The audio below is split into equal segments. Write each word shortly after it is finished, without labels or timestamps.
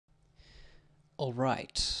All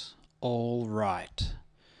right, all right.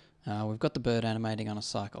 We've got the bird animating on a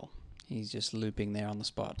cycle. He's just looping there on the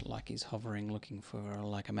spot, like he's hovering, looking for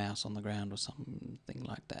like a mouse on the ground or something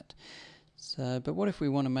like that. So, but what if we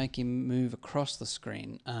want to make him move across the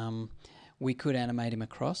screen? We could animate him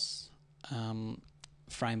across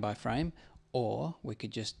frame by frame, or we could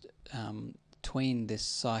just tween this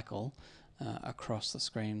cycle across the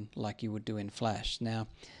screen like you would do in Flash. Now,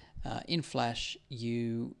 in Flash,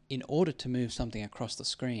 in order to move something across the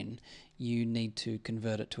screen, you need to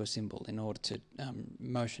convert it to a symbol in order to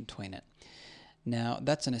motion tween it. Now,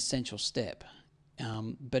 that's an essential step.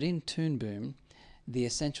 But in ToonBoom, the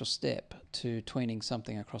essential step to tweening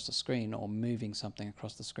something across the screen or moving something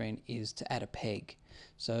across the screen is to add a peg.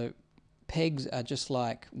 So pegs are just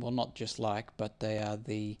like, well, not just like, but they are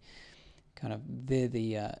the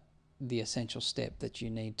the essential step that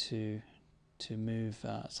you need to move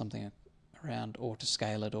something around, or to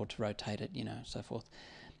scale it, or to rotate it, so forth.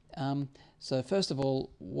 So first of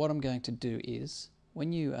all, what I'm going to do is,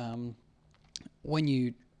 when you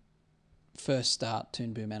first start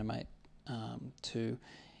ToonBoom Animate 2,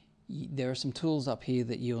 there are some tools up here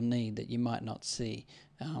that you'll need that you might not see.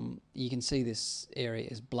 You can see this area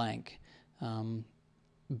is blank,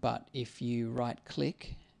 but if you right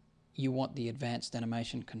click, you want the advanced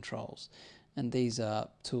animation controls, and these are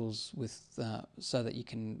tools with so that you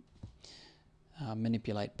can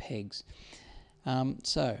manipulate pegs.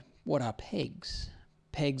 So what are pegs?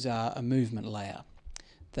 Pegs are a movement layer.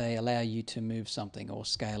 They allow you to move something or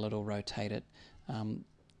scale it or rotate it.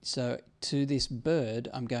 So to this bird,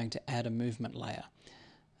 I'm going to add a movement layer,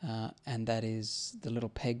 and that is the little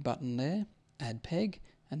peg button there, add peg,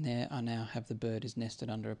 and there I now have the bird is nested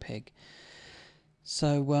under a peg.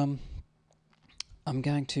 So I'm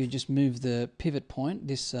going to just move the pivot point.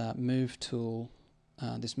 This move tool,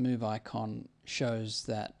 this move icon shows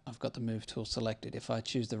that I've got the move tool selected. If I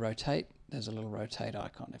choose the rotate, there's a little rotate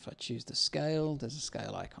icon. If I choose the scale, there's a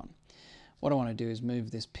scale icon. What I want to do is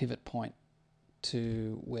move this pivot point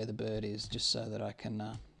to where the bird is, just so that I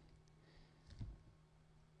can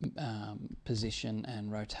position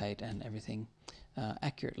and rotate and everything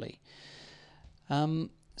accurately.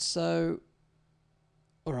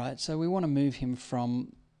 Alright, so we want to move him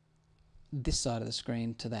from this side of the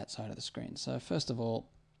screen to that side of the screen. So first of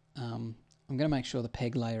all, I'm going to make sure the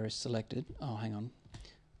peg layer is selected. Oh, hang on.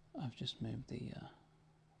 I've just moved the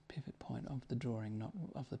pivot point of the drawing, not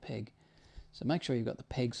of the peg. So make sure you've got the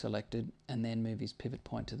peg selected, and then move his pivot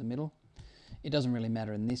point to the middle. It doesn't really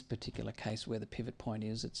matter in this particular case where the pivot point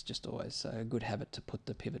is. It's just always a good habit to put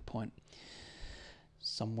the pivot point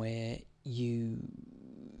somewhere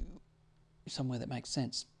that makes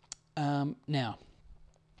sense. Now,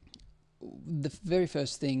 the very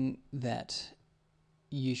first thing that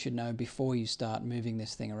you should know before you start moving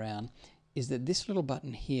this thing around is that this little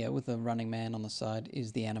button here with the running man on the side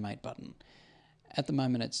is the animate button. At the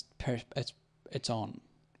moment it's on,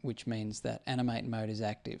 which means that animate mode is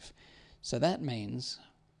active. So that means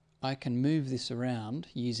I can move this around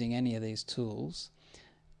using any of these tools,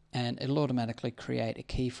 and it'll automatically create a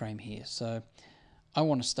keyframe here. So I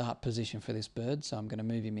want a start position for this bird, so I'm going to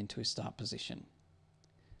move him into his start position.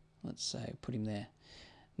 Let's say put him there.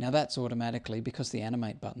 Now that's automatically, because the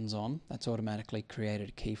animate button's on, that's automatically created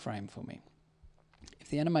a keyframe for me. If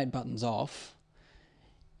the animate button's off,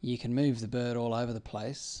 you can move the bird all over the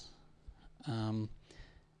place on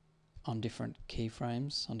different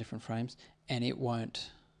keyframes, on different frames, and it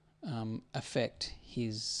won't affect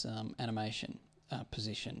his animation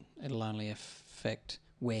position. It'll only affect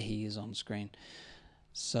where he is on screen.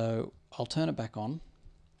 So I'll turn it back on,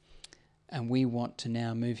 and we want to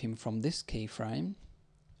now move him from this keyframe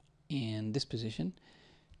in this position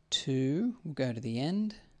to, we'll go to the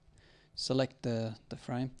end, select the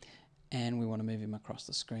frame, and we want to move him across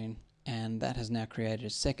the screen, and that has now created a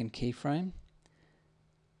second keyframe,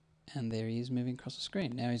 and there he is moving across the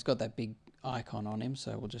screen. Now he's got that big icon on him,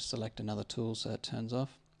 so we'll just select another tool so it turns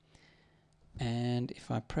off, and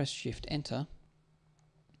if I press Shift Enter,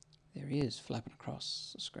 there he is flapping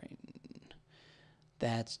across the screen.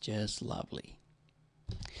 That's just lovely.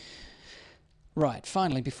 Right,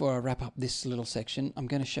 finally, before I wrap up this little section, I'm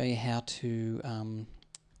going to show you how to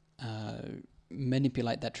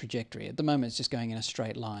manipulate that trajectory. At the moment it's just going in a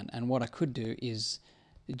straight line, and what I could do is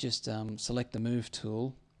just select the move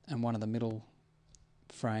tool and one of the middle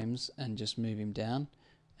frames and just move him down,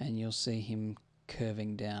 and you'll see him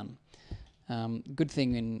curving down. Good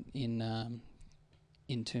thing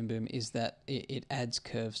in ToonBoom is that it adds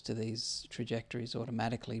curves to these trajectories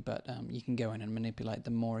automatically, but you can go in and manipulate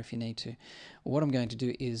them more if you need to. What I'm going to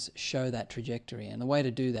do is show that trajectory, and the way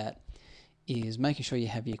to do that is making sure you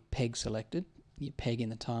have your peg selected. your peg in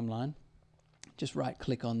the timeline, just right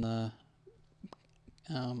click on the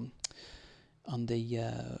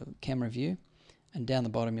camera view, and down the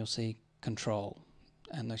bottom you'll see Control,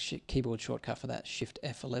 and the keyboard shortcut for that Shift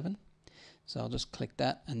F11. So I'll just click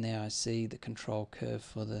that, and now I see the control curve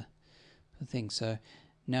for the thing. So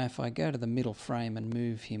now if I go to the middle frame and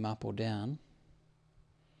move him up or down,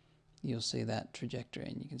 you'll see that trajectory,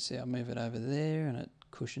 and you can see I move it over there and it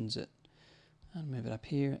cushions it, and move it up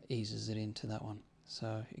here, eases it into that one.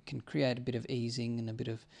 So it can create a bit of easing and a bit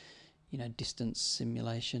of, you know, distance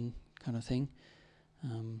simulation kind of thing.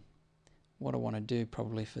 What I want to do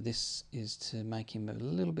probably for this is to make him a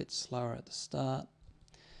little bit slower at the start,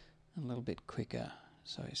 a little bit quicker.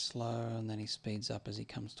 So he's slow and then he speeds up as he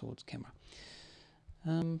comes towards camera.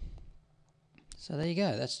 So there you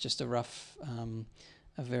go. That's just a rough,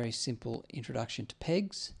 a very simple introduction to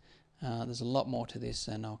pegs. There's a lot more to this,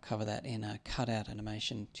 and I'll cover that in a cutout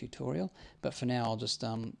animation tutorial. But for now, I'll just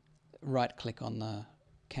right click on the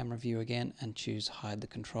camera view again and choose hide the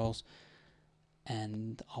controls,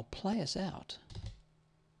 and I'll play us out.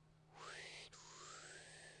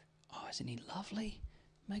 Oh, isn't he lovely?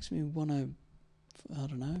 Makes me want to, I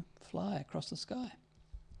don't know, fly across the sky.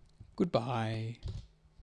 Goodbye.